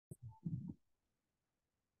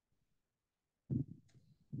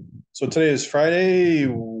So today is Friday,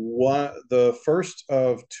 the first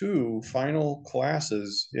of two final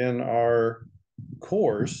classes in our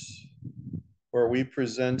course where we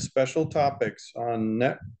present special topics on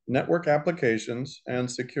network applications and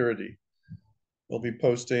security. We'll be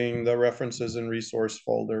posting the references and resource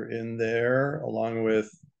folder in there, along with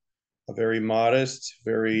a very modest,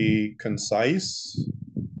 very concise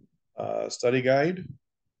study guide.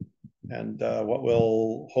 And what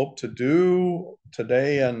we'll hope to do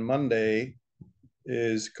today and Monday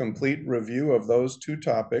is complete review of those two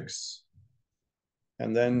topics,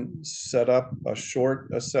 and then set up a short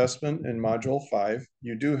assessment in Module 5.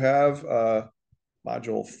 You do have a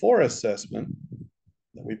Module 4 assessment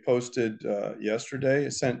that we posted yesterday.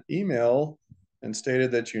 It sent email and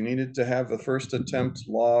stated that you needed to have the first attempt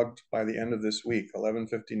logged by the end of this week,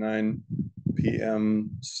 11:59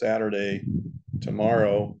 p.m. Saturday,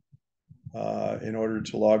 tomorrow, in order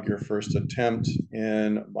to log your first attempt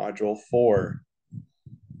in Module 4.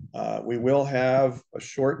 We will have a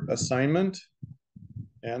short assignment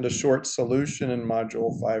and a short solution in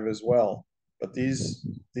Module 5 as well. But these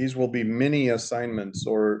will be mini assignments,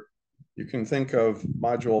 or you can think of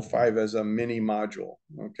Module 5 as a mini module,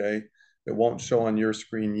 okay? It won't show on your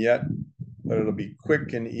screen yet, but it'll be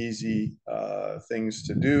quick and easy things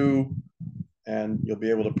to do, and you'll be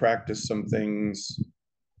able to practice some things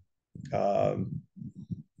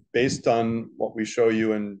based on what we show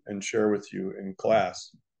you and share with you in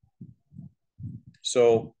class.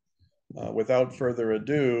 So without further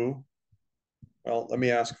ado, well, let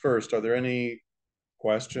me ask first, are there any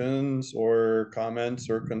questions or comments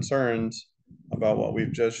or concerns about what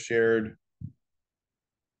we've just shared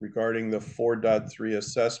regarding the 4.3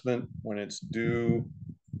 assessment when it's due,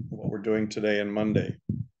 what we're doing today and Monday?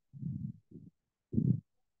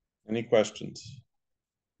 Any questions?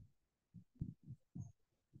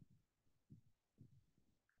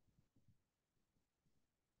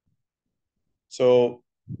 So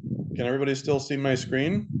can everybody still see my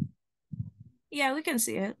screen? Yeah, we can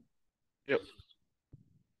see it. Yep.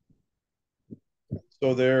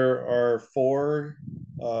 So there are four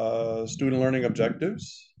student learning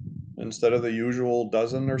objectives instead of the usual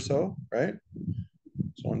dozen or so, right?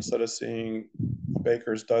 So instead of seeing a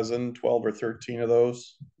baker's dozen, 12 or 13 of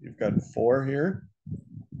those, you've got four here.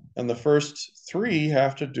 And the first three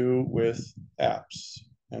have to do with apps.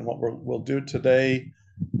 And what we'll do today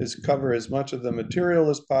is cover as much of the material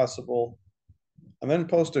as possible, and then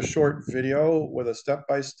post a short video with a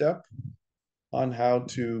step-by-step on how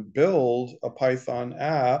to build a Python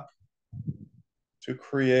app to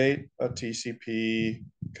create a TCP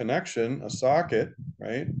connection, a socket,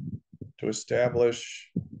 right? To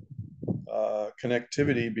establish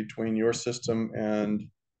connectivity between your system and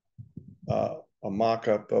a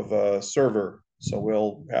mock-up of a server. So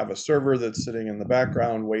we'll have a server that's sitting in the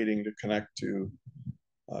background waiting to connect to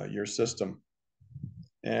your system.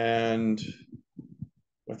 And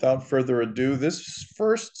without further ado, this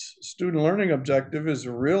first student learning objective is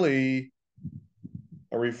really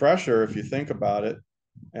a refresher if you think about it.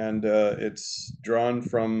 And it's drawn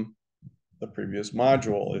from the previous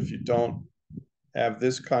module. If you don't have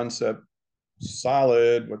this concept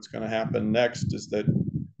solid, what's going to happen next is that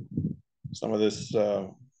some of the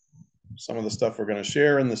stuff we're going to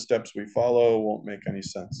share and the steps we follow won't make any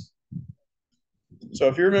sense. So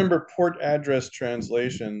if you remember port address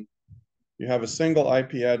translation, you have a single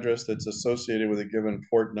IP address that's associated with a given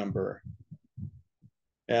port number.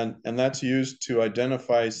 And that's used to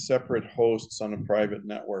identify separate hosts on a private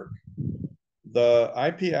network. The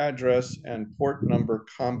IP address and port number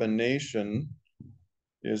combination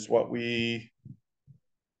is what we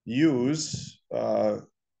use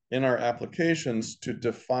in our applications to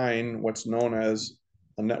define what's known as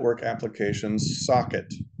a network applications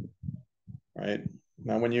socket, right?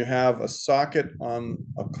 Now, when you have a socket on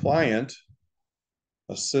a client,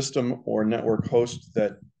 a system or network host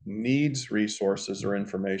that needs resources or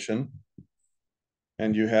information,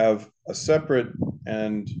 and you have a separate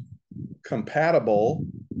and compatible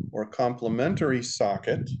or complementary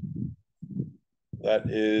socket that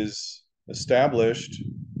is established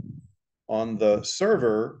on the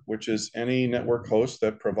server, which is any network host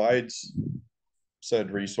that provides said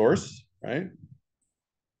resource, right?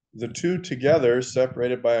 The two together,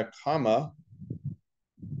 separated by a comma,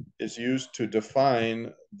 is used to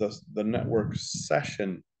define the network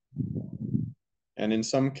session. And in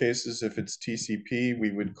some cases, if it's TCP,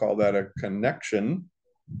 we would call that a connection.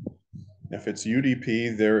 If it's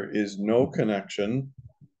UDP, there is no connection.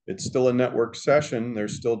 It's still a network session.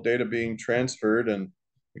 There's still data being transferred and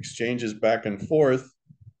exchanges back and forth,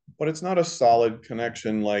 but it's not a solid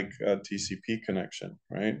connection like a TCP connection,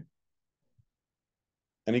 right?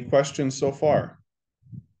 Any questions so far?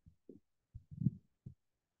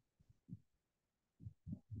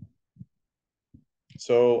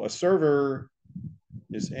 So a server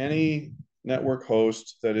is any network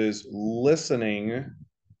host that is listening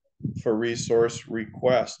for resource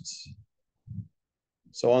requests.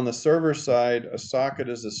 So on the server side, a socket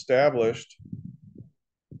is established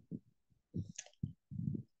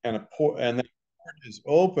and that port is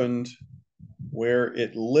opened where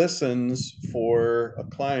it listens for a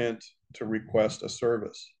client to request a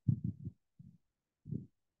service.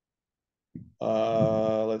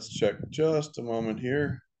 Let's check just a moment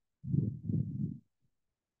here.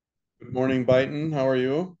 Good morning, Byton. How are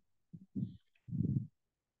you?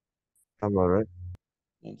 I'm all right.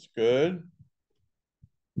 That's good.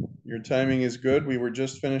 Your timing is good. We were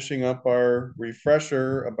just finishing up our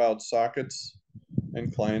refresher about sockets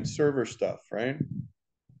and client server stuff, right?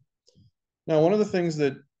 Now, one of the things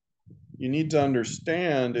that you need to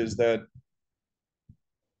understand is that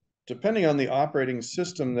depending on the operating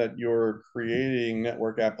system that you're creating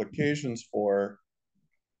network applications for,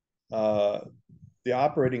 the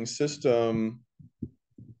operating system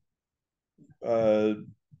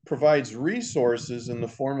provides resources in the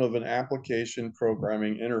form of an application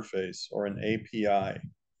programming interface or an API.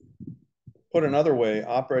 Put another way,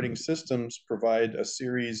 operating systems provide a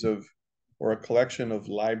series of or a collection of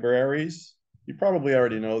libraries. You probably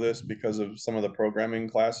already know this because of some of the programming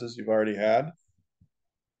classes you've already had,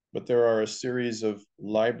 but there are a series of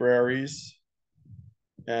libraries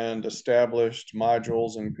and established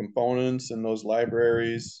modules and components in those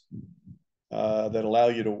libraries that allow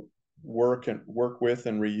you to work with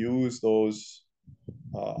and reuse those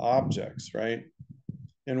objects, right?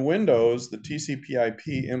 In Windows, the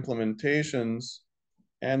TCP/IP implementations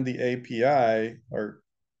and the API are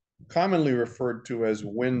commonly referred to as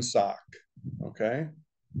WinSock, okay?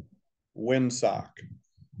 WinSock.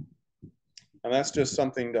 And that's just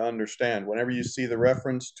something to understand. Whenever you see the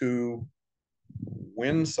reference to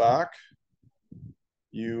WinSock,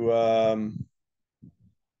 you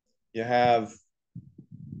have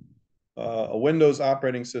a Windows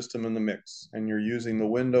operating system in the mix, and you're using the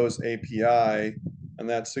Windows API, and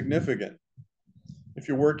that's significant. If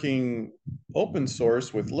you're working open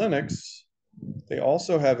source with Linux, they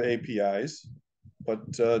also have APIs,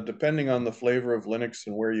 but depending on the flavor of Linux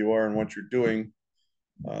and where you are and what you're doing,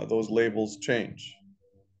 those labels change.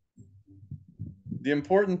 The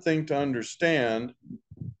important thing to understand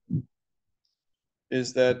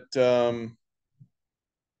is that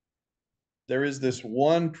there is this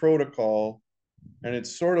one protocol, and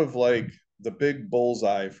it's sort of like the big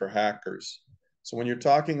bullseye for hackers. So when you're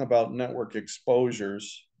talking about network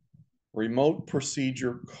exposures, remote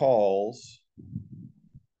procedure calls,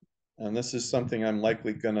 and this is something I'm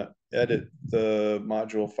likely going to edit the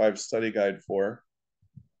Module 5 study guide for.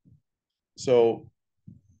 So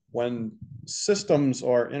when systems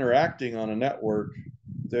are interacting on a network,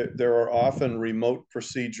 there are often remote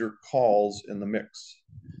procedure calls in the mix.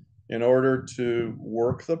 In order to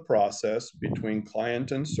work the process between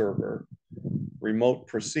client and server, remote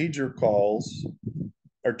procedure calls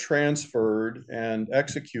are transferred and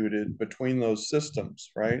executed between those systems,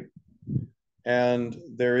 right? And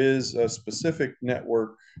there is a specific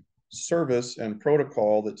network service and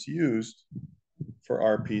protocol that's used for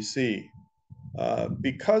RPC.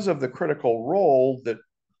 Because of the critical role that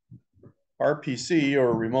RPC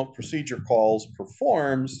or remote procedure calls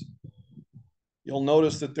performs, you'll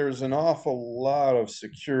notice that there's an awful lot of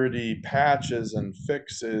security patches and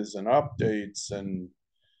fixes and updates, and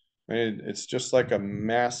it's just like a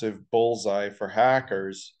massive bullseye for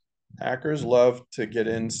hackers. Hackers love to get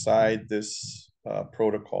inside this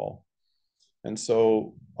protocol. And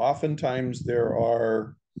so oftentimes there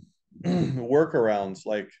are workarounds,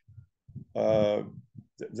 like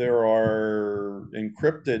there are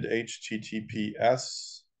encrypted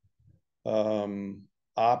HTTPS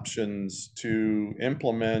options to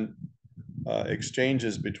implement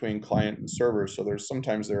exchanges between client and server. So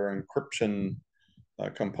sometimes there are encryption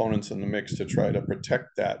components in the mix to try to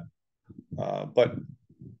protect that. But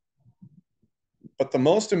the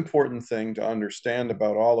most important thing to understand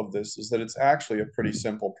about all of this is that it's actually a pretty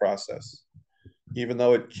simple process. Even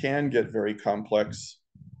though it can get very complex,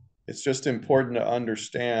 it's just important to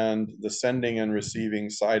understand the sending and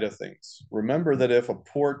receiving side of things. Remember that if a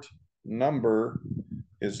port number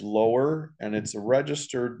is lower and it's a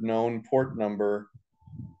registered known port number,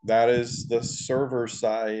 that is the server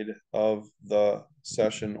side of the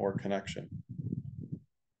session or connection.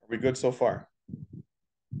 Are we good so far?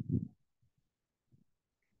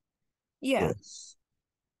 Yeah. Yes.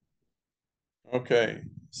 Okay,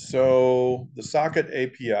 so the socket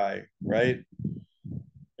API, right?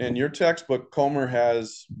 in your textbook, Comer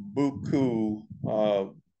has buku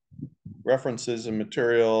references and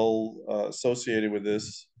material associated with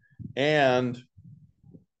this. And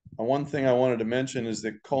one thing I wanted to mention is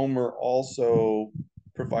that Comer also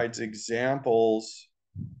provides examples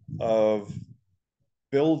of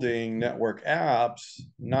building network apps,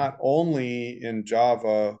 not only in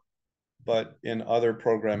Java, but in other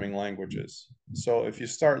programming languages. So if you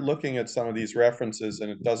start looking at some of these references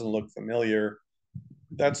and it doesn't look familiar,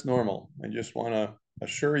 that's normal. I just want to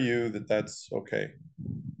assure you that that's okay.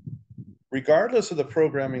 Regardless of the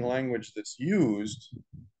programming language that's used,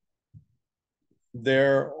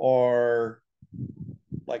 there are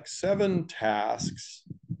like 7 tasks,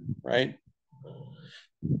 right?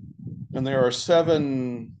 And there are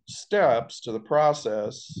 7 steps to the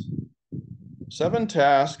process. 7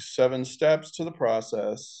 tasks, 7 steps to the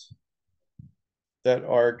process that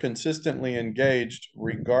are consistently engaged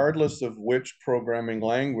regardless of which programming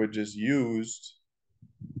language is used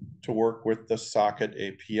to work with the socket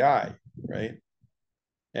API, right?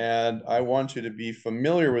 And I want you to be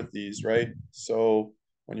familiar with these, right? So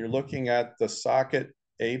when you're looking at the socket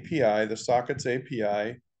API, the sockets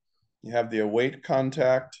API, you have the await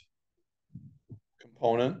contact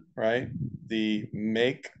component, right? The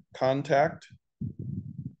make contact.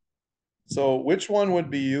 So which one would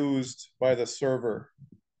be used by the server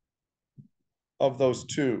of those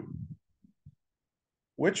 2?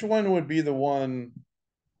 Which one would be the one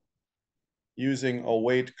using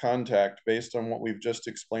await contact based on what we've just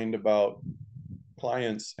explained about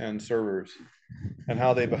clients and servers and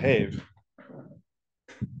how they behave?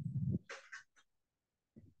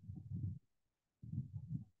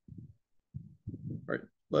 All right,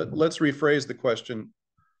 let's rephrase the question.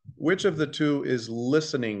 Which of the 2 is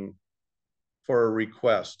listening for a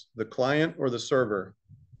request, the client or the server?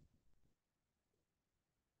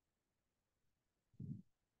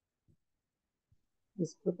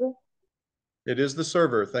 It is the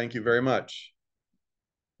server. Thank you very much.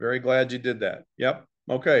 Very glad you did that. Yep.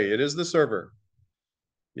 Okay, it is the server.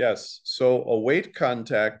 Yes. So await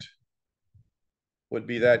contact would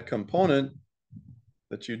be that component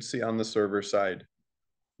that you'd see on the server side.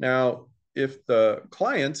 Now, if the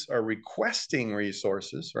clients are requesting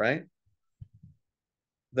resources, right,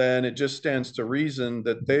 then it just stands to reason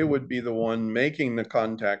that they would be the one making the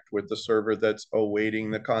contact with the server that's awaiting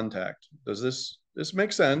the contact. Does this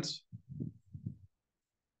make sense?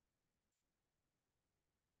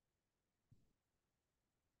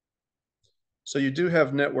 So you do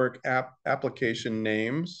have network application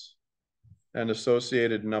names and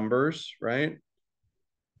associated numbers, right?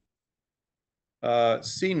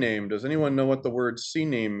 CNAME, does anyone know what the word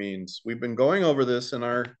CNAME means? We've been going over this in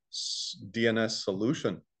our DNS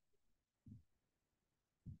solution.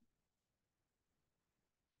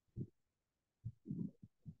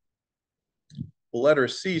 The letter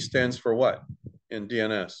C stands for what in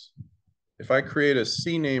DNS? If I create a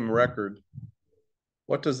CNAME record,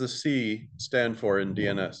 what does the C stand for in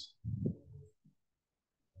DNS?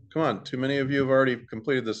 Come on, too many of you have already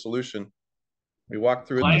completed the solution. We walked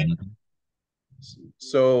through Client. it.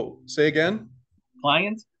 So say again.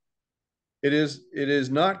 Client? It is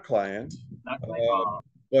not client. Not client.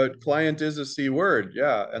 But client is a C word,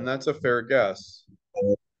 yeah, and that's a fair guess.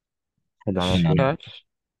 Cache.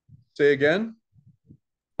 Say again.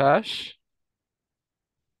 Cache.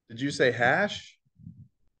 Did you say hash?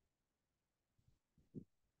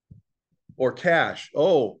 Or cache?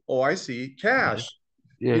 Oh, I see. Cache.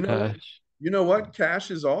 Yeah, You know what? cache. You know what? Cache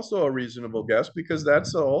is also a reasonable guess because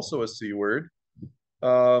that's also a C word.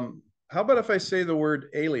 How about if I say the word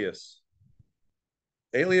alias?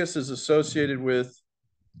 Alias is associated with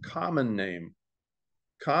common name.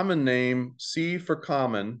 Common name, C for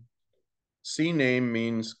common. CNAME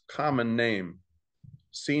means common name.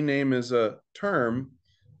 CNAME is a term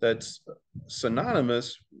that's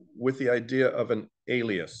synonymous with the idea of an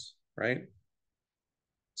alias, right?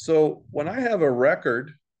 So when I have a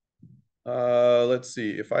record, let's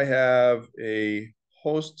see, if I have a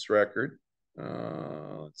hosts record,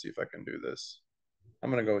 let's see if I can do this. I'm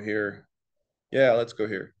gonna go here. Yeah, let's go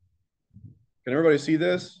here. Can everybody see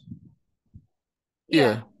this?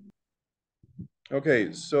 Yeah.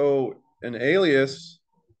 Okay, so an alias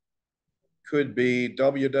could be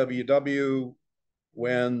www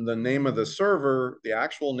when the name of the server, the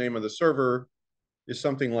actual name of the server is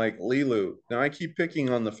something like Lilu. Now I keep picking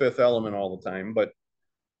on the 5th element all the time, but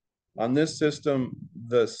on this system,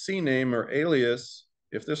 the CNAME or alias,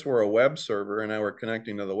 if this were a web server and I were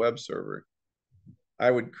connecting to the web server,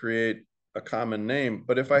 I would create a common name.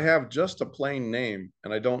 But if I have just a plain name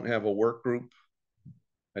and I don't have a work group,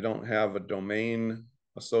 I don't have a domain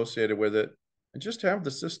associated with it, and just have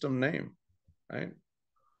the system name, right?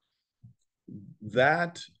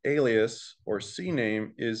 That alias or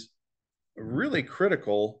CNAME is really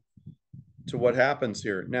critical to what happens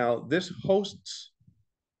here. Now, this hosts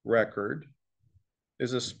record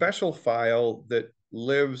is a special file that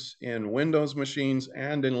lives in Windows machines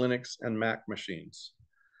and in Linux and Mac machines.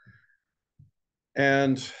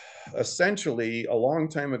 And essentially, a long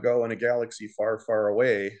time ago in a galaxy far, far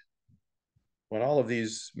away, when all of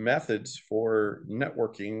these methods for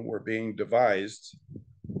networking were being devised,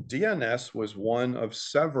 DNS was one of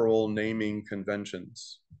several naming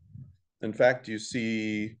conventions. In fact, you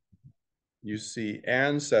see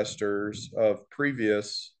ancestors of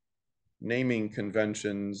previous naming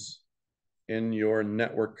conventions in your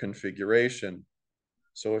network configuration.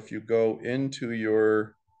 So if you go into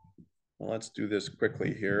your, well, let's do this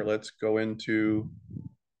quickly here. Let's go into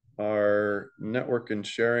our network and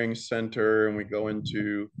sharing center, and we go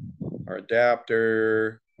into our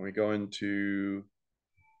adapter, and we go into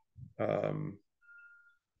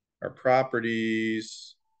our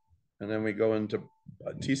properties, and then we go into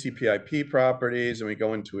TCP/IP properties, and we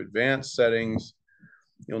go into advanced settings.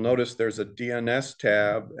 You'll notice there's a DNS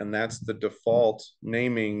tab, and that's the default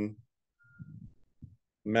naming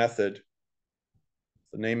method,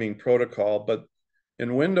 the naming protocol. But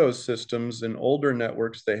in Windows systems, in older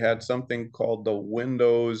networks, they had something called the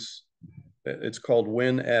Windows, it's called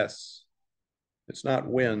WinS. It's not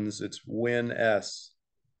Wins, it's WinS.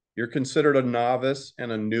 You're considered a novice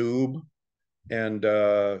and a noob and,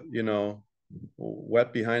 you know,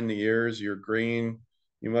 wet behind the ears, you're green.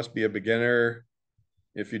 You must be a beginner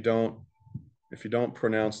if you don't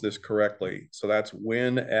pronounce this correctly. So that's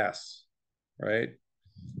WinS, right?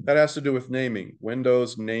 That has to do with naming,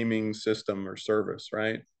 Windows naming system or service,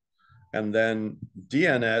 right? And then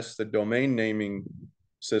DNS, the domain naming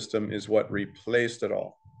system, is what replaced it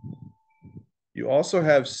all. You also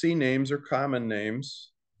have CNAMEs or common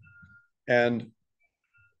names. And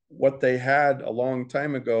what they had a long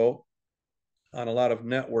time ago on a lot of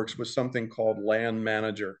networks was something called LAN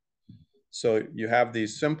manager. So you have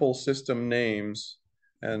these simple system names,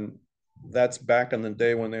 and that's back in the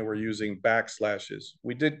day when they were using backslashes.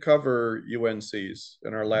 We did cover UNCs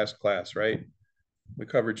in our last class, right? We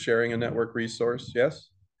covered sharing a network resource, yes?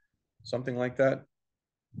 Something like that?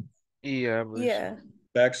 Yeah, I believe so. Yeah.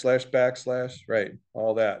 Backslash, right,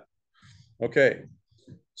 all that. Okay,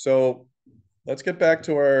 so let's get back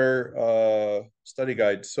to our study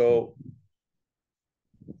guide. So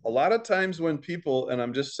a lot of times when people, and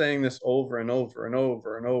I'm just saying this over and over and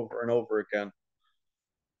over and over and over again,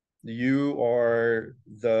 you are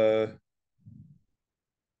the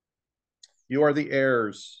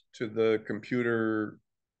heirs to the computer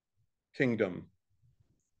kingdom.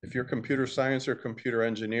 If you're computer science or computer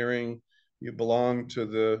engineering, you belong to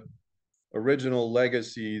the original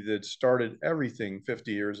legacy that started everything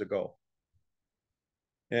 50 years ago.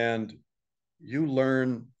 And you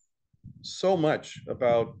learn so much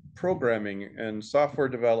about programming and software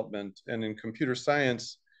development, and in computer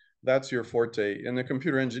science, that's your forte. In the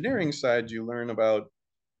computer engineering side, you learn about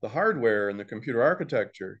the hardware and the computer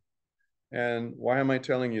architecture. And why am I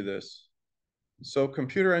telling you this? So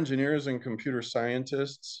computer engineers and computer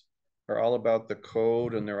scientists are all about the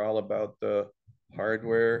code and they're all about the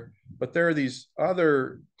hardware. But there are these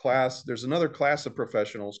other class, there's another class of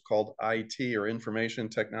professionals called IT, or information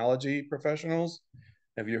technology professionals.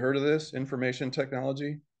 Have you heard of this, information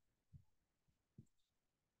technology?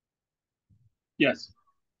 Yes.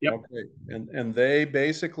 Yep. Okay, and they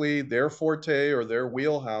basically, their forte or their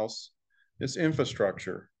wheelhouse is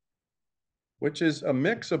infrastructure, which is a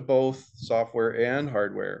mix of both software and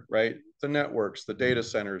hardware, right? The networks, the data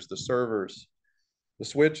centers, the servers, the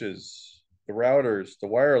switches, the routers, the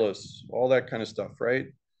wireless, all that kind of stuff, right?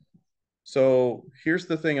 So here's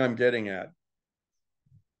the thing I'm getting at.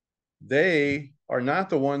 They are not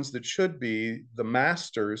the ones that should be the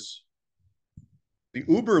masters, the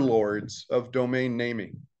uber lords of domain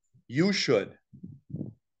naming. You should.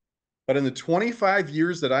 But in the 25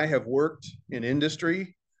 years that I have worked in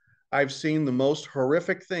industry, I've seen the most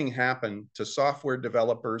horrific thing happen to software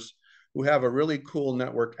developers who have a really cool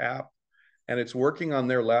network app and it's working on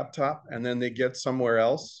their laptop, and then they get somewhere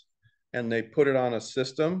else and they put it on a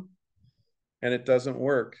system and it doesn't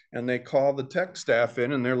work. And they call the tech staff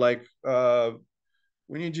in and they're like,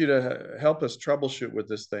 we need you to help us troubleshoot with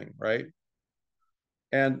this thing, right?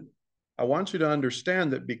 And I want you to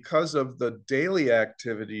understand that because of the daily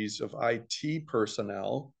activities of IT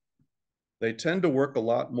personnel, they tend to work a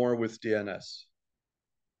lot more with DNS.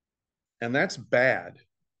 And that's bad.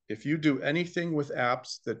 If you do anything with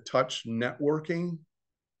apps that touch networking,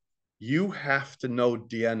 you have to know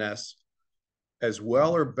DNS as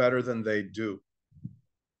well or better than they do.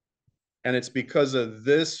 And it's because of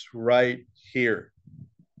this right here.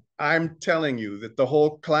 I'm telling you that the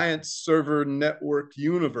whole client server network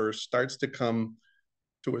universe starts to come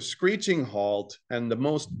to a screeching halt, and the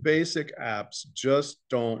most basic apps just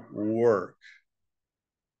don't work.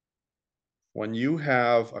 When you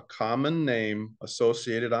have a common name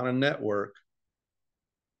associated on a network,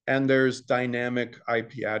 and there's dynamic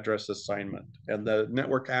IP address assignment, and the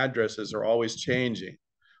network addresses are always changing.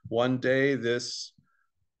 One day this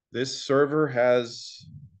server has,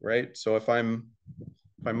 right? So if I'm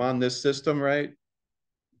on this system, right?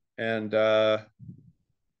 And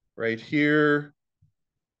right here,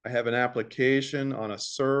 I have an application on a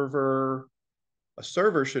server. A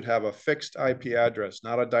server should have a fixed IP address,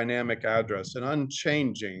 not a dynamic address, an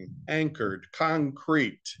unchanging, anchored,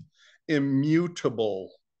 concrete,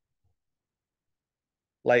 immutable.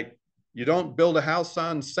 Like, you don't build a house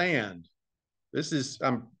on sand.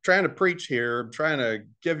 I'm trying to preach here. I'm trying to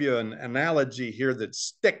give you an analogy here that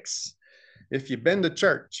sticks. If you've been to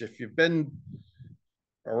church, if you've been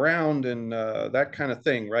around and that kind of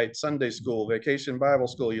thing, right? Sunday school, vacation Bible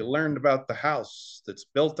school, you learned about the house that's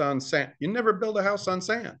built on sand. You never build a house on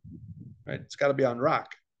sand, right? It's got to be on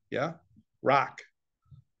rock. Yeah, rock.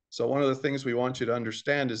 So one of the things we want you to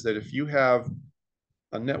understand is that if you have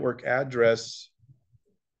a network address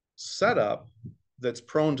setup that's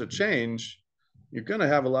prone to change, you're going to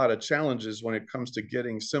have a lot of challenges when it comes to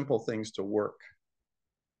getting simple things to work.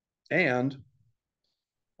 And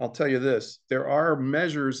I'll tell you this, there are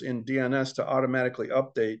measures in DNS to automatically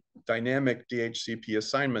update dynamic DHCP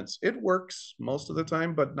assignments. It works most of the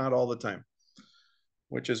time, but not all the time,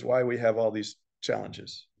 which is why we have all these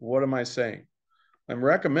challenges. What am I saying? I'm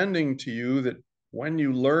recommending to you that when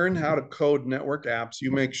you learn how to code network apps,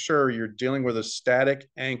 you make sure you're dealing with a static,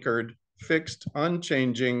 anchored, fixed,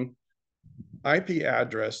 unchanging IP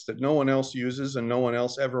address that no one else uses and no one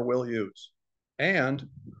else ever will use. And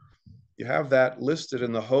you have that listed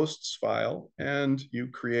in the hosts file, and you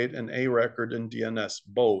create an A record in DNS,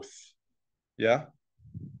 both. Yeah,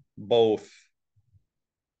 both.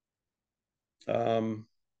 All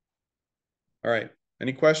right,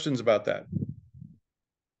 any questions about that?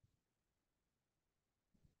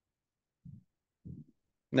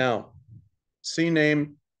 Now,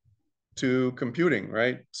 CNAME to computing,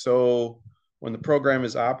 right? So when the program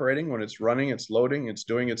is operating, when it's running, it's loading, it's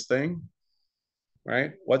doing its thing,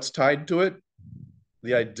 right? What's tied to it?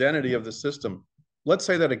 The identity of the system. Let's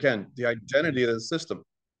say that again, the identity of the system,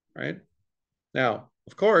 right? Now,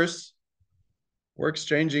 of course, we're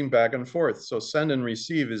exchanging back and forth. So send and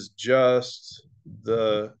receive is just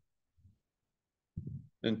the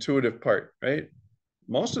intuitive part, right?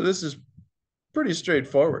 Most of this is pretty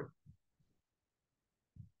straightforward,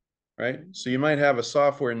 right? So you might have a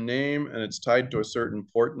software name and it's tied to a certain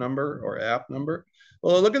port number or app number.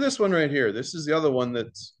 Well, look at this one right here. This is the other one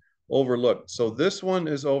that's overlooked. So this one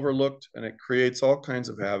is overlooked and it creates all kinds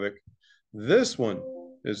of havoc. This one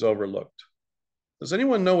is overlooked. Does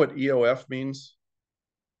anyone know what EOF means?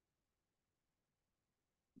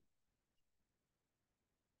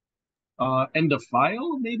 End of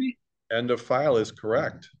file, maybe? End of file is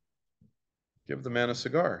correct. Give the man a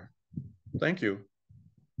cigar. Thank you.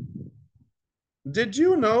 Did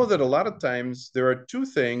you know that a lot of times there are two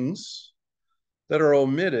things that are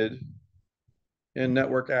omitted in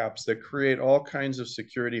network apps that create all kinds of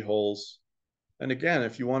security holes? And again,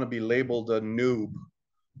 if you want to be labeled a noob,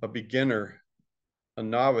 a beginner, a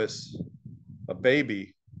novice, a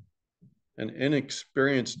baby, an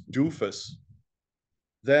inexperienced doofus,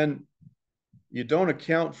 then you don't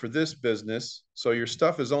account for this business. So your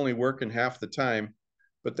stuff is only working half the time.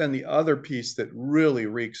 But then the other piece that really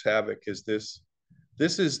wreaks havoc is this.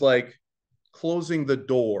 This is like closing the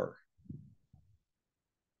door.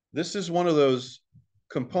 This is one of those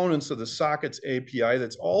components of the sockets API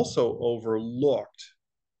that's also overlooked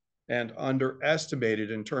and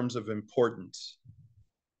underestimated in terms of importance.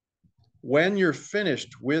 When you're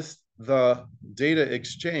finished with the data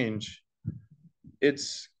exchange,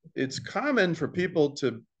 it's common for people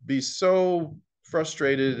to be so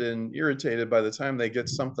frustrated and irritated by the time they get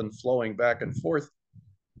something flowing back and forth,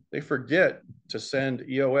 they forget to send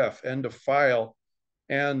EOF, end of file.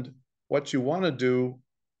 And what you want to do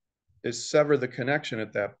is sever the connection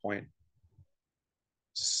at that point.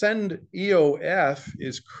 Send EOF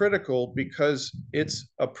is critical because it's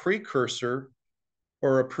a precursor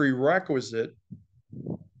or a prerequisite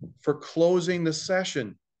for closing the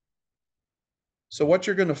session. So what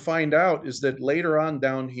you're going to find out is that later on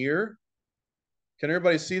down here, can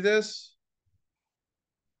everybody see this?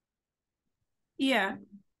 Yeah.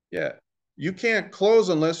 Yeah. You can't close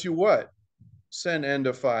unless you what? send end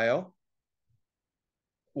of file.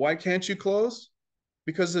 Why can't you close?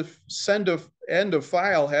 Because if end of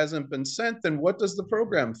file hasn't been sent, then what does the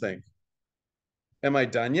program think? Am I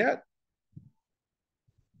done yet?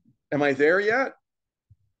 Am I there yet?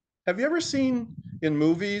 Have you ever seen in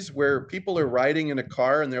movies where people are riding in a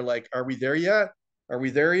car and they're like, are we there yet? Are we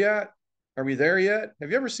there yet? Are we there yet?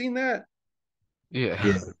 Have you ever seen that?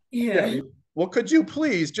 Yeah. Yeah. Well, could you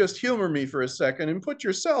please just humor me for a second and put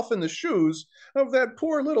yourself in the shoes of that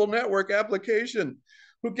poor little network application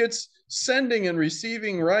who gets sending and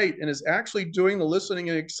receiving right and is actually doing the listening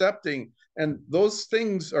and accepting. And those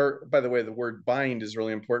things are, by the way, the word bind is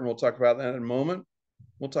really important. We'll talk about that in a moment.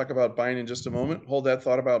 We'll talk about bind in just a moment. Hold that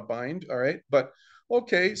thought about bind. All right. But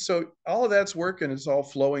okay, so all of that's working. It's all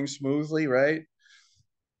flowing smoothly, right?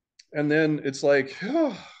 And then it's like,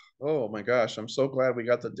 oh my gosh, I'm so glad we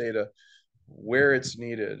got the data where it's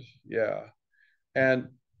needed. Yeah. And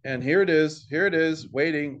here it is,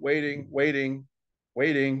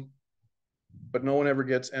 waiting, but no one ever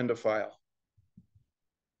gets end of file.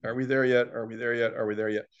 Are we there yet? Are we there yet? Are we there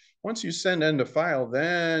yet? Once you send end of file,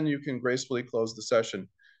 then you can gracefully close the session.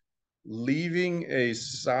 Leaving a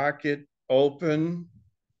socket open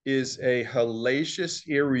is a hellacious,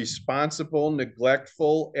 irresponsible,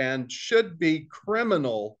 neglectful, and should be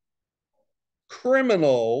criminal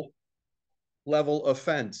level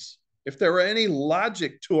offense. If there were any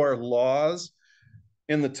logic to our laws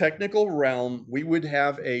in the technical realm, we would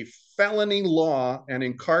have a felony law and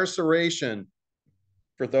incarceration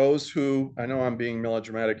for those who, I know I'm being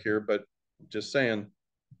melodramatic here, but just saying,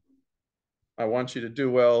 I want you to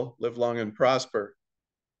do well, live long and prosper.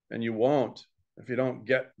 And you won't if you don't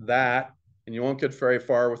get that, and you won't get very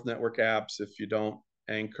far with network apps if you don't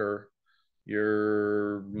anchor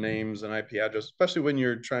your names and IP address, especially when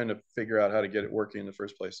you're trying to figure out how to get it working in the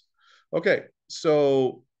first place. Okay,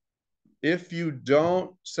 so if you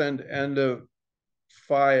don't send end of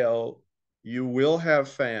file, you will have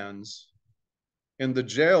fans in the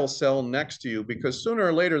jail cell next to you, because sooner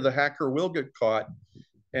or later the hacker will get caught.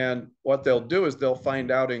 And what they'll do is they'll find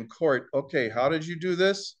out in court, okay, how did you do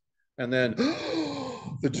this? And then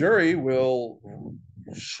the jury will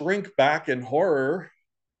shrink back in horror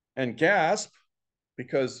and gasp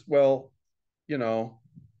because, well, you know,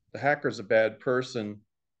 the hacker's a bad person,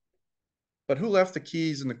 but who left the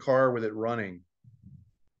keys in the car with it running?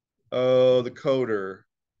 Oh, the coder,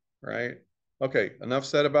 right? Okay, enough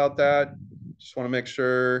said about that. Just want to make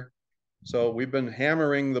sure. So we've been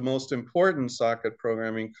hammering the most important socket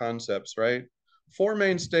programming concepts, right? 4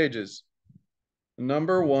 main stages.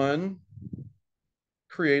 Number 1,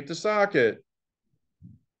 create the socket.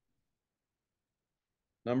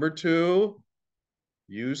 Number 2,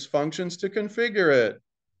 use functions to configure it.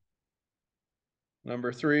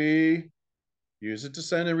 Number 3, use it to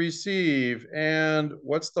send and receive. And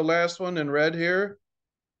what's the last one in red here?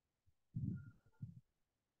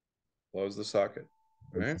 Close the socket.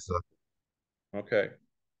 Right? Okay.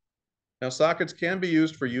 Now, sockets can be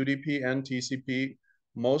used for UDP and TCP.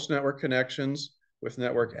 Most network connections with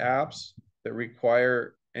network apps that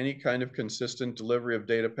require any kind of consistent delivery of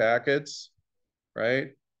data packets,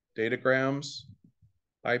 right? Datagrams,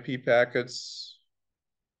 IP packets,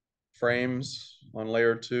 frames on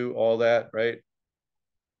layer 2, all that, right?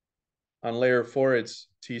 On layer 4, it's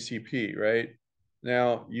TCP, right?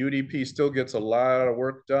 Now, UDP still gets a lot of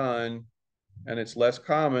work done, and it's less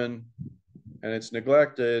common, and it's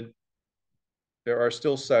neglected. There are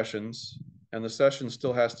still sessions, and the session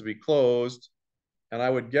still has to be closed. And I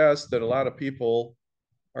would guess that a lot of people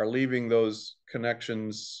are leaving those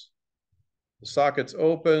connections, the sockets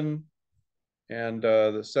open, and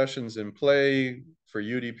the sessions in play for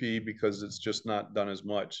UDP because it's just not done as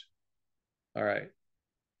much. All right.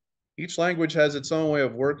 Each language has its own way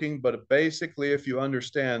of working, but basically, if you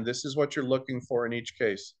understand, this is what you're looking for in each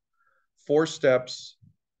case. 4 steps.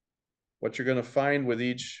 What you're going to find with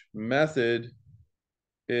each method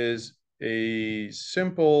is a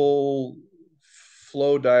simple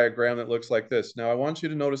flow diagram that looks like this. Now, I want you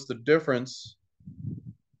to notice the difference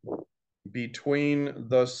between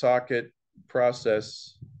the socket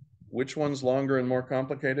process. Which one's longer and more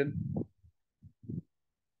complicated?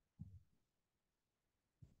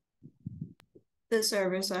 The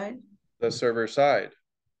server side. The server side.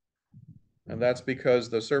 And that's because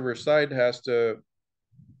the server side has to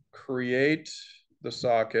create the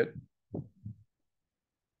socket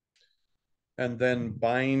and then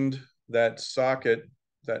bind that socket,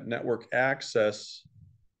 that network access,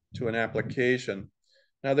 to an application.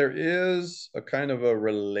 Now, there is a kind of a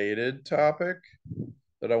related topic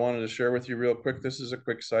that I wanted to share with you real quick. This is a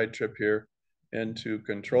quick side trip here into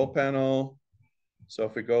control panel, So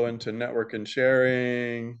if we go into network and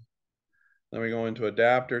sharing, then we go into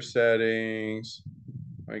adapter settings,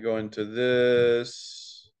 we go into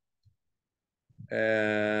this,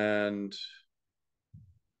 and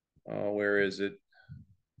where is it?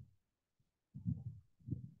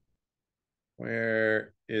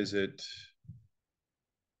 Where is it?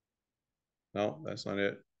 No, that's not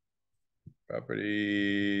it.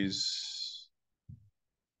 Properties.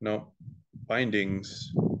 No,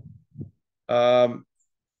 bindings.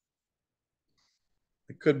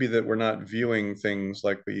 It could be that we're not viewing things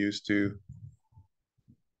like we used to.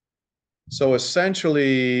 So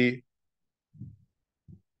essentially,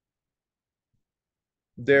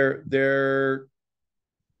 they're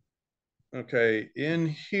okay, in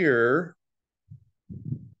here,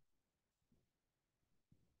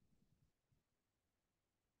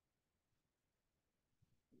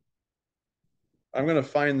 I'm going to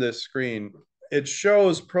find this screen. It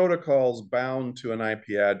shows protocols bound to an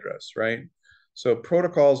IP address, right? So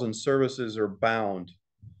protocols and services are bound.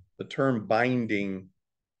 The term binding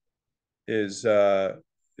is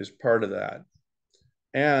part of that.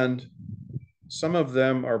 And some of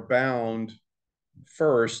them are bound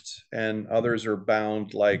first and others are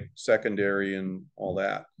bound like secondary and all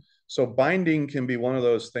that. So binding can be one of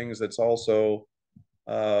those things that's also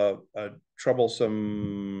a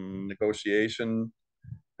troublesome negotiation,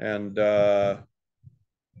 and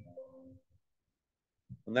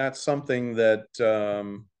that's something that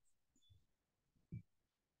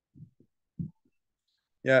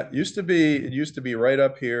yeah, it used to be right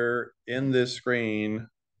up here in this screen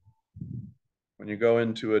when you go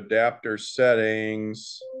into adapter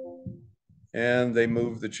settings, and they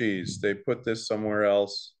move the cheese. They put this somewhere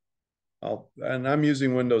else. And I'm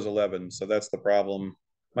using Windows 11, so that's the problem.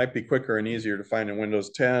 Might be quicker and easier to find in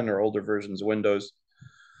Windows 10 or older versions of Windows.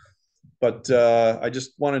 But I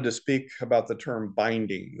just wanted to speak about the term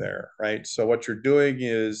binding there, right? So what you're doing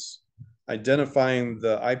is identifying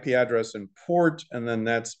the IP address and port, and then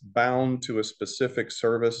that's bound to a specific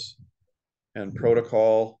service and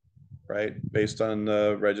protocol, right? Based on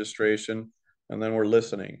the registration, and then we're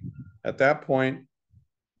listening. At that point,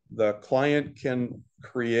 the client can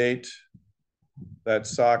create that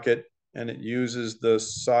socket, and it uses the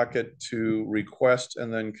socket to request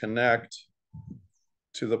and then connect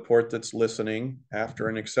to the port that's listening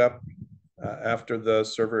after after the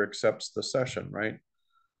server accepts the session, right?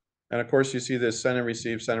 And of course, you see this send and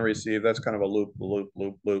receive, send and receive. That's kind of a loop, loop,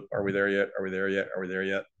 loop, loop. Are we there yet? Are we there yet? Are we there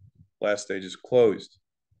yet? Last stage is closed.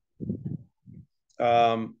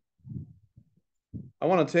 I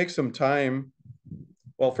want to take some time.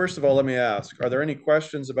 Well, first of all, let me ask, are there any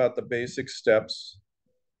questions about the basic steps,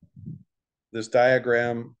 this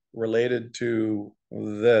diagram related to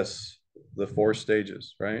this, the 4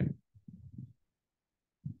 stages, right?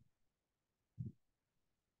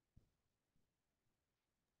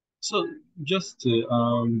 So just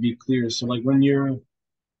to be clear, so like when you're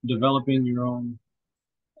developing your own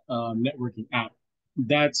networking app,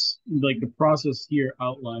 that's like the process here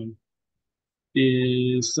outlined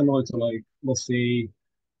is similar to, like, let's say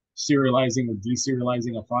serializing or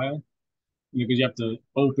deserializing a file, because you have to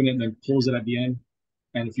open it and then close it at the end.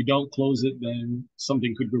 And if you don't close it, then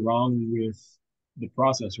something could go wrong with the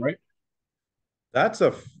process, right? That's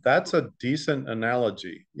a decent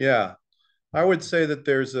analogy. Yeah. I would say that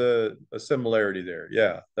there's a similarity there.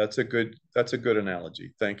 Yeah, that's a good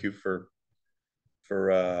analogy. Thank you for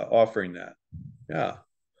offering that. Yeah.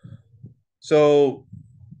 So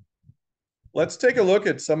let's take a look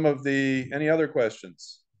at some of any other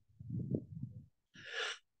questions.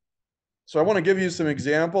 So I want to give you some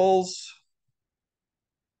examples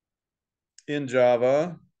in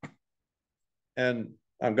Java, and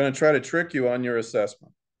I'm going to try to trick you on your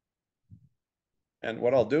assessment. And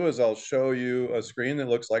what I'll do is I'll show you a screen that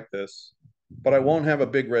looks like this, but I won't have a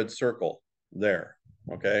big red circle there,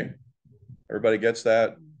 okay? Everybody gets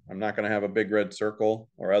that? I'm not going to have a big red circle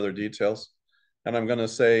or other details. And I'm going to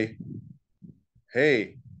say,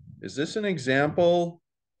 hey, is this an example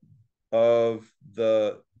of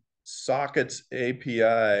the sockets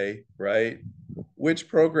API, right? Which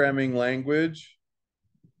programming language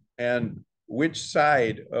and which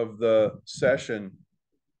side of the session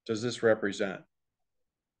does this represent?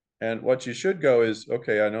 And what you should go is,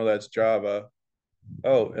 okay, I know that's Java.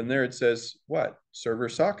 Oh, and there it says what? Server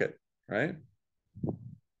socket, right?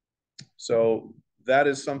 So that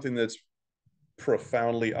is something that's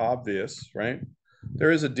profoundly obvious, right?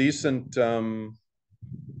 There is a decent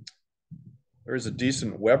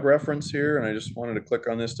web reference here, and I just wanted to click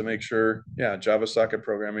on this to make sure. Yeah, Java socket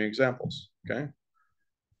programming examples. Okay,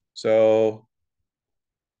 so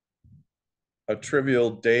a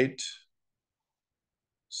trivial date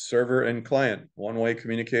server and client, one-way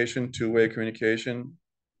communication, two-way communication,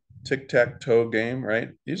 tic-tac-toe game, right?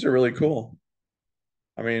 These are really cool.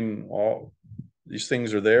 I mean, all these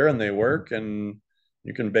things are there and they work, and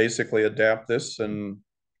you can basically adapt this and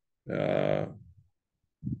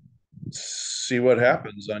see what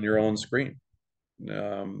happens on your own screen,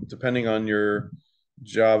 depending on your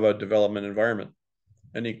Java development environment.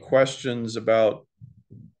 Any questions about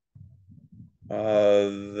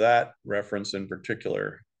that reference in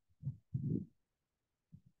particular?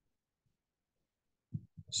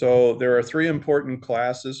 So there are three important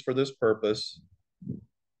classes for this purpose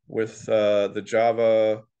with the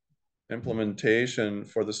Java implementation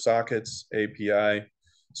for the sockets API: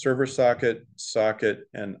 server socket, socket,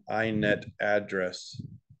 and inet address.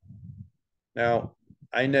 Now,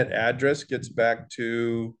 inet address gets back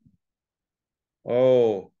to,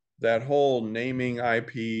 that whole naming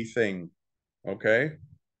IP thing, okay?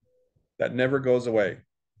 That never goes away.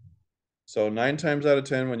 So 9 times out of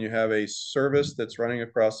 10, when you have a service that's running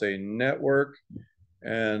across a network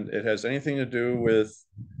and it has anything to do with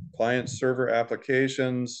client server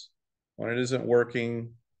applications, when it isn't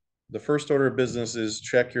working, the first order of business is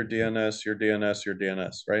check your DNS, your DNS, your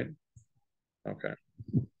DNS, right? Okay.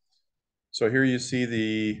 So here you see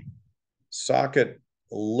the socket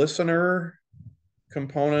listener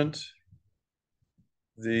component,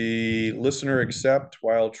 the listener accept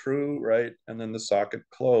while true, right? And then the socket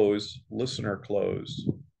close, listener close.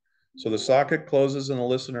 So the socket closes and the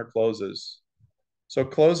listener closes. So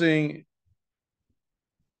closing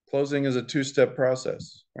is a two-step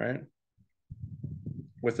process, right?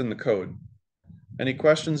 Within the code. Any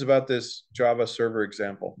questions about this Java server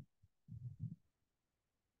example?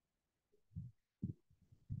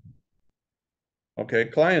 Okay,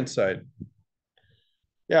 client side.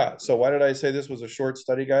 Yeah, so why did I say this was a short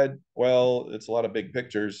study guide? Well, it's a lot of big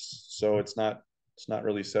pictures, so it's not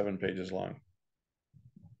really 7 pages long.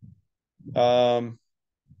 I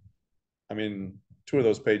mean, 2 of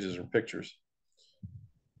those pages are pictures.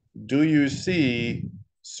 Do you see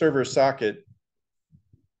server socket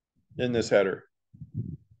in this header?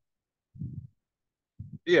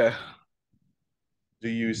 Yeah. Do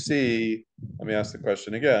you see, let me ask the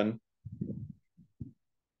question again.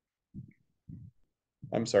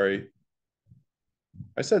 I'm sorry.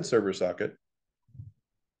 I said server socket.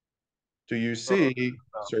 Do you see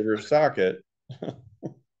server socket?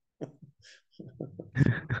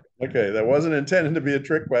 Okay, that wasn't intended to be a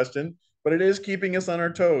trick question, but it is keeping us on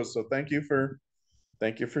our toes. So thank you for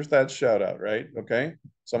that shout out, right? Okay.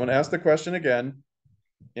 So I'm going to ask the question again.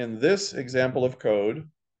 In this example of code,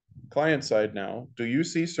 client side now, do you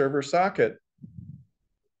see server socket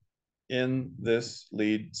in this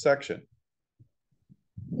lead section?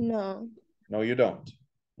 No. No, you don't.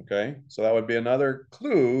 Okay. So that would be another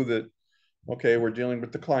clue that, okay, we're dealing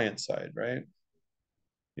with the client side, right?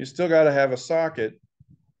 You still got to have a socket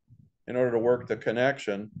in order to work the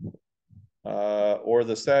connection or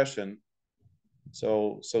the session.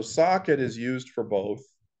 So socket is used for both,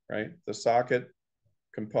 right? The socket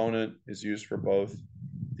component is used for both.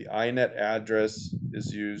 The inet address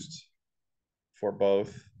is used for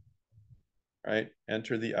both, right?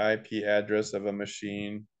 Enter the IP address of a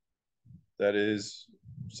machine that is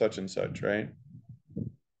such and such, right?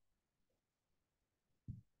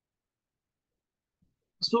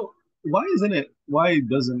 So why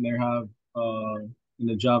doesn't there have in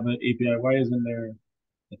the Java API, why isn't there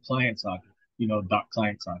a client socket, dot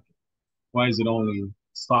client socket? Why is it only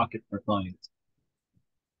socket for clients?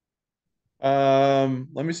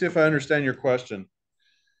 Let me see if I understand your question.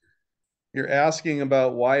 You're asking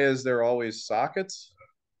about why is there always sockets?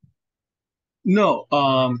 No,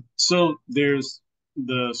 so there's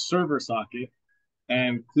the server socket,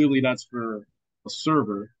 and clearly that's for a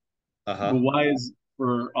server. But why is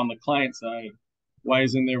for on the client side, why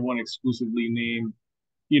isn't there one exclusively named,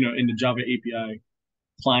 in the Java API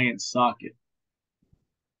client socket?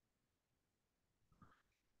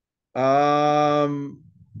 All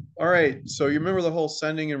right. So you remember the whole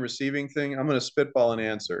sending and receiving thing? I'm going to spitball an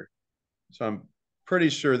answer. So I'm pretty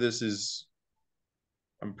sure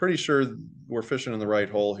we're fishing in the right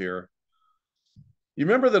hole here. You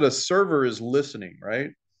remember that a server is listening,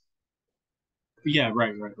 right? Yeah,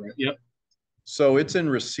 right. Yep. So it's in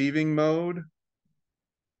receiving mode.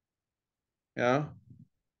 Yeah.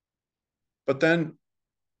 But then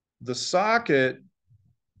the socket,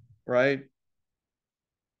 right?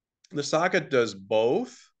 The socket does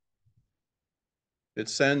both. It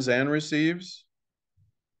sends and receives.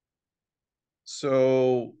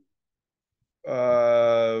 So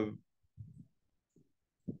I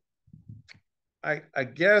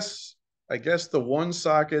guess the one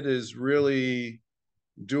socket is really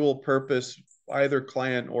dual purpose, either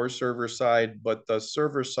client or server side, but the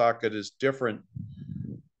server socket is different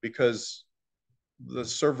because the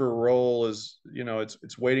server role is, you know,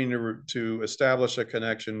 it's waiting to establish a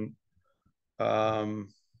connection. Now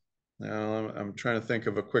I'm trying to think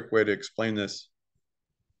of a quick way to explain this.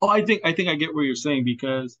 Oh, I think I get what you're saying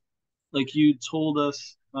because like you told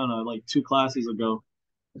us, I don't know, like two classes ago.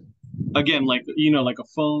 Again, like like a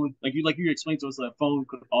phone, like you explained to us that a phone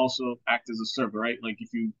could also act as a server, right? Like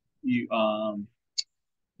if you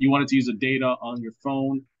wanted to use the data on your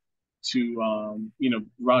phone to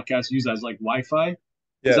broadcast use as like Wi-Fi.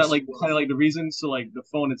 Is that Yes. like kind of like the reason? So like the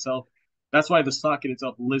phone itself, that's why the socket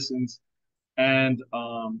itself listens and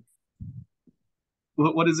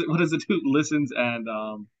what is it? What does it do? Listens and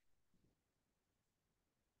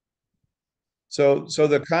So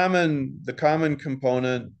the common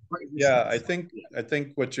component, yeah, I think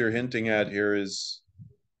what you're hinting at here is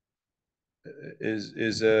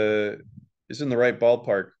is in the right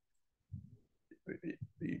ballpark.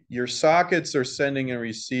 Your sockets are sending and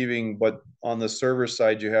receiving, but on the server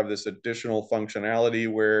side, you have this additional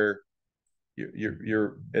functionality where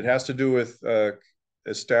it has to do with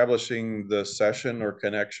establishing the session or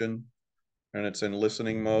connection, and it's in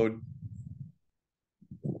listening mode.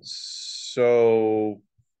 So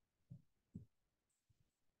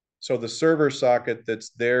the server socket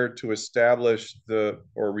that's there to establish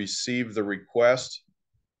or receive the request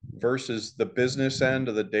versus the business end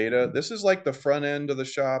of the data. This is like the front end of the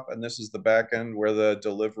shop, and this is the back end where the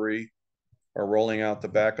delivery or rolling out the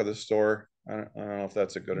back of the store. I don't know if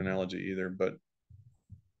that's a good analogy either, but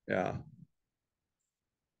yeah.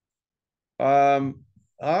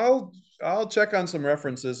 I'll check on some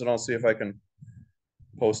references and I'll see if I can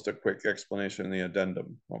post a quick explanation in the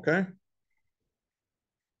addendum. Okay.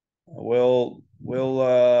 We'll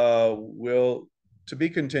to be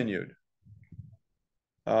continued.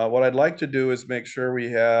 What I'd like to do is make sure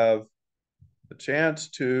we have a chance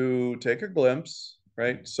to take a glimpse,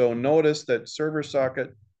 right? So notice that server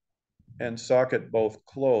socket and socket both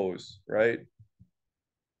close, right?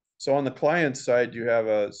 So on the client side, you have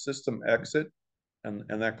a system exit, and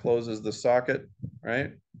that closes the socket,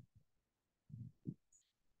 right?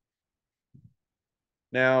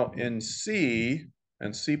 Now in C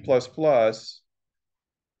and C++,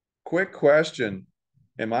 quick question.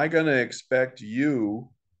 Am I going to expect you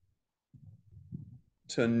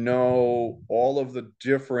to know all of the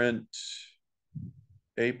different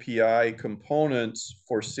API components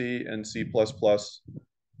for C and C++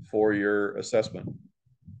 for your assessment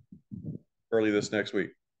early this next week?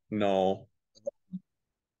 No.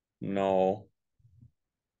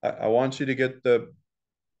 I want you to get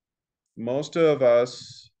most of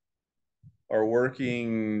us are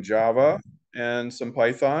working Java and some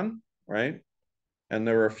Python, right? And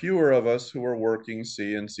there are fewer of us who are working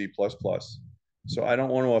C and C++. So I don't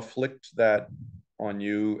want to afflict that on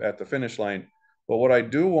you at the finish line. But what I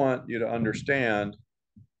do want you to understand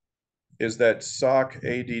is that SOC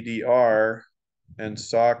ADDR and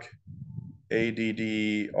SOC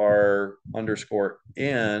ADDR underscore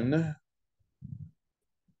N,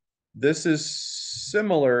 this is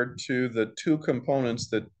similar to the two components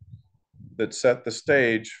that set the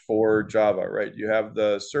stage for Java, right? You have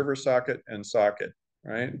the server socket and socket,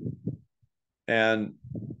 right? And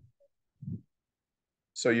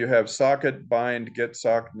so you have socket, bind, get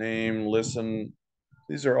sock name, listen.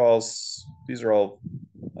 These are all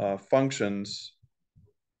functions.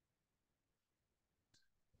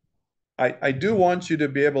 I do want you to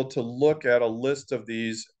be able to look at a list of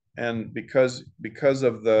these, and because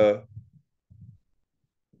of the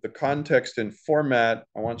context and format,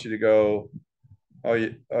 I want you to go, oh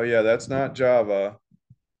yeah, that's not Java,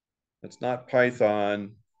 that's not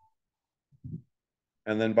Python.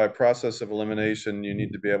 And then by process of elimination, you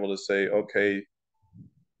need to be able to say, okay,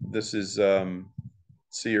 this is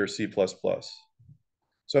C or C++.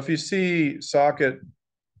 So if you see socket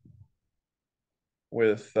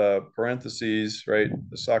with parentheses, right,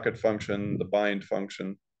 the socket function, the bind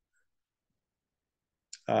function,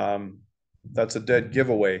 that's a dead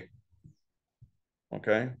giveaway.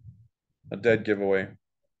 Okay, a dead giveaway.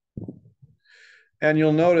 And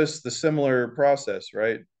you'll notice the similar process,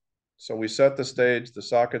 right? So we set the stage, the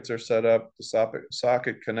sockets are set up, the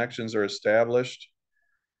socket connections are established,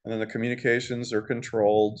 and then the communications are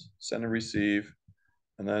controlled, send and receive,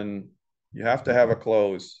 and then you have to have a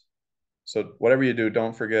close. So whatever you do,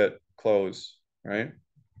 don't forget close, right?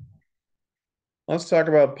 Let's talk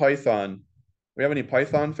about Python. We have any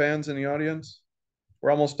Python fans in the audience?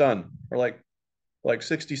 We're almost done. We're like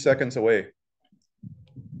 60 seconds away.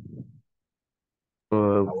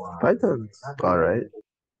 Python's all right.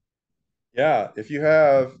 Yeah, if you've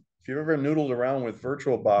ever noodled around with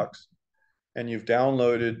VirtualBox and you've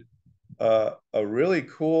downloaded a really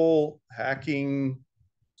cool hacking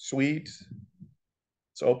suite,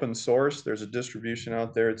 it's open source. There's a distribution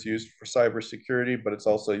out there. It's used for cybersecurity, but it's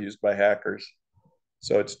also used by hackers.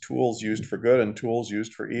 So it's tools used for good and tools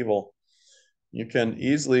used for evil. You can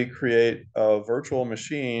easily create a virtual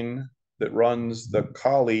machine that runs the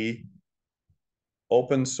Kali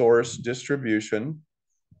open source distribution.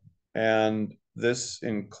 And this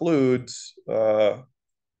includes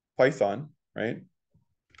Python, right?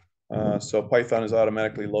 So Python is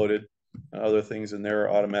automatically loaded. Other things in there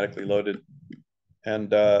are automatically loaded. And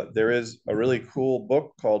there is a really cool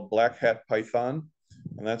book called Black Hat Python,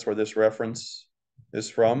 and that's where this reference is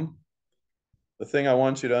from. The thing I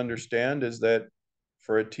want you to understand is that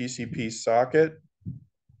for a TCP socket,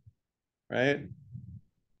 right?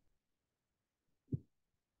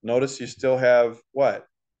 Notice you still have what?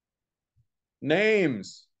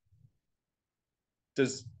 Names.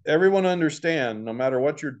 Does everyone understand, no matter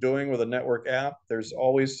what you're doing with a network app, there's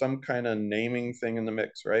always some kind of naming thing in the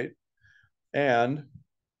mix, right? And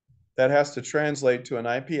that has to translate to an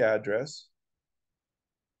IP address.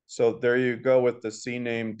 So there you go with the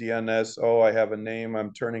CNAME DNS. Oh, I have a name,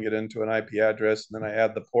 I'm turning it into an IP address, and then I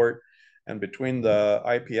add the port. And between the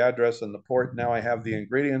IP address and the port, now I have the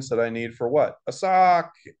ingredients that I need for what? A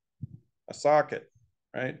socket,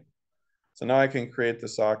 right? So now I can create the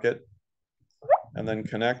socket and then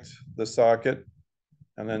connect the socket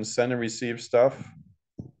and then send and receive stuff.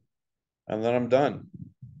 And then I'm done,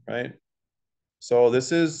 right? So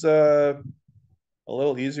this is a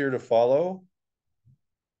little easier to follow.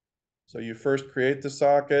 So you first create the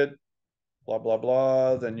socket, blah, blah,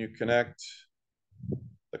 blah. Then you connect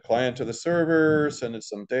the client to the server, send it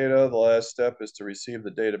some data. The last step is to receive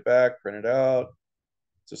the data back, print it out.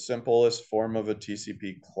 It's the simplest form of a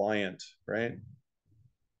TCP client, right?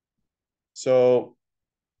 So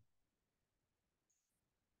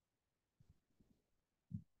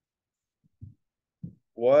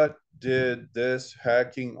what did this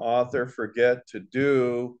hacking author forget to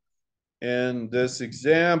do in this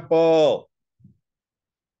example?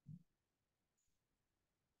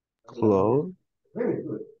 Close?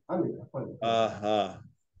 Uh-huh.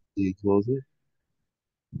 Did you close it?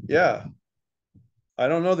 Yeah. I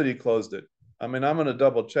don't know that he closed it. I mean, I'm going to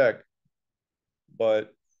double check,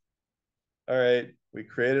 but all right, we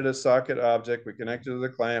created a socket object, we connected to the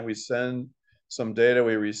client, we send some data,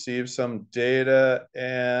 we receive some data,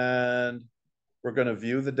 and we're going to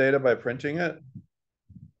view the data by printing it.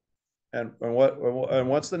 And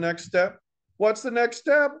what's the next step? What's the next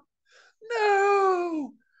step?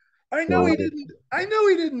 No, I know he didn't. I know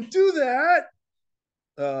he didn't do that.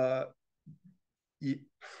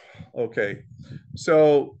 Okay,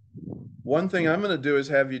 so one thing I'm going to do is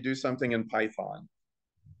have you do something in Python.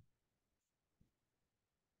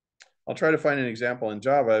 I'll try to find an example in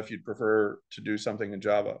Java if you'd prefer to do something in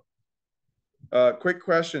Java. Quick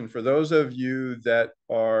question for those of you that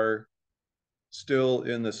are still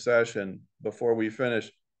in the session before we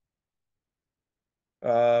finish.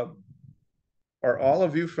 Are all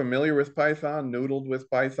of you familiar with Python, noodled with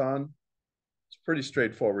Python? It's pretty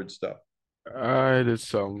straightforward stuff. I did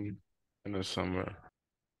some in the summer,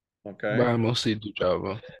 but Okay. I mostly do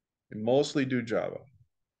Java. You mostly do Java.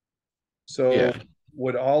 So Yeah.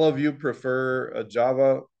 would all of you prefer a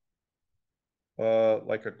Java,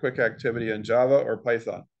 like a quick activity in Java or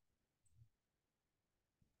Python?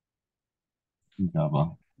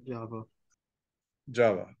 Java. Java.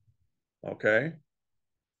 Java. Okay.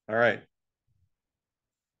 All right.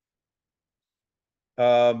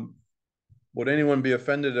 Would anyone be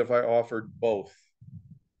offended if I offered both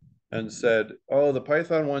and said, oh, the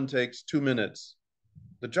Python one takes 2 minutes,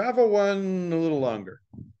 the Java one a little longer?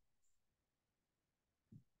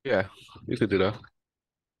 Yeah, you could do that.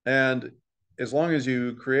 And as long as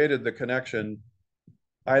you created the connection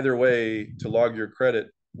either way to log your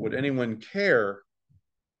credit, would anyone care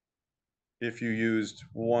if you used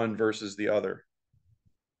one versus the other?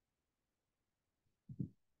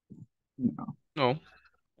 No.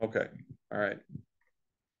 Okay. All right.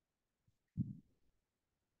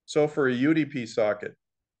 So for a UDP socket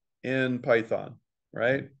in Python,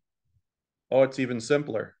 right? Oh, it's even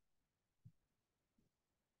simpler,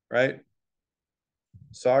 right?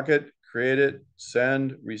 Socket, create it,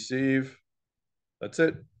 send, receive. That's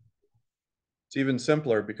it. It's even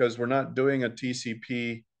simpler because we're not doing a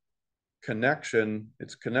TCP connection.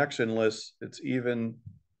 It's connectionless. It's even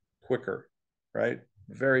quicker, right?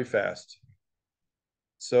 Very fast.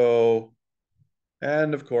 So,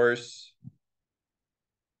 and of course,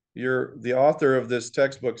 the author of this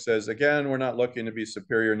textbook says, again, we're not looking to be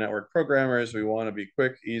superior network programmers. We want to be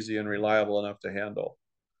quick, easy, and reliable enough to handle,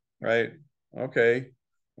 right? Okay,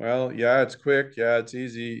 well, yeah, it's quick. Yeah, it's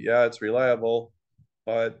easy. Yeah, it's reliable.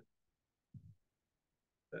 But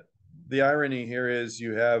the irony here is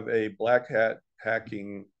you have a black hat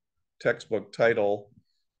hacking textbook title,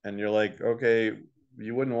 and you're like, okay,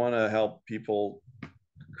 you wouldn't want to help people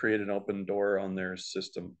create an open door on their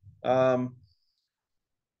system.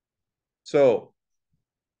 So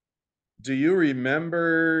do you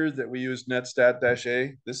remember that we used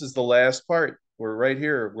netstat-a? This is the last part. We're right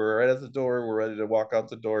here. We're right at the door. We're ready to walk out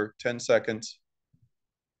the door. 10 seconds.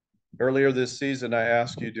 Earlier this season, I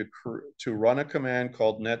asked you to run a command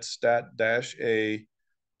called netstat-a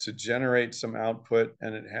to generate some output,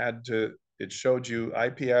 and it showed you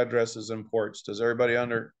IP addresses and ports. Does everybody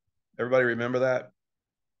remember that?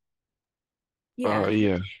 Yeah.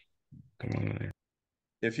 Yeah. Come on.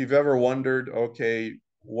 If you've ever wondered, okay,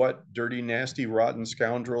 what dirty, nasty, rotten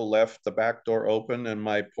scoundrel left the back door open and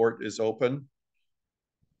my port is open,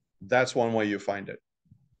 that's one way you find it.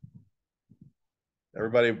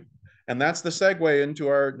 Everybody, and that's the segue into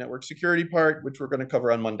our network security part, which we're going to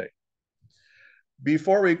cover on Monday.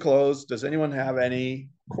 Before we close, does anyone have any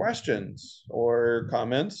questions or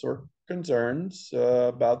comments or concerns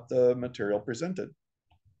about the material presented?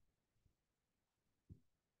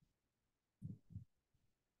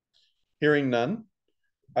 Hearing none,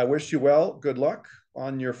 I wish you well, good luck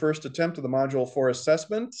on your first attempt of the Module 4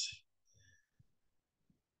 assessment.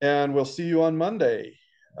 And we'll see you on Monday.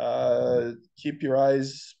 Keep your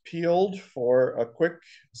eyes peeled for a quick,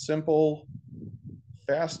 simple,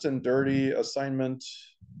 fast and dirty assignment.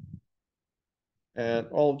 And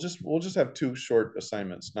we'll just have 2 short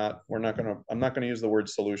assignments. I'm not gonna use the word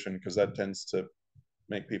solution because that tends to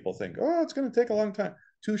make people think, oh, it's gonna take a long time.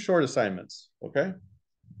 2 short assignments, okay?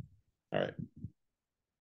 All right.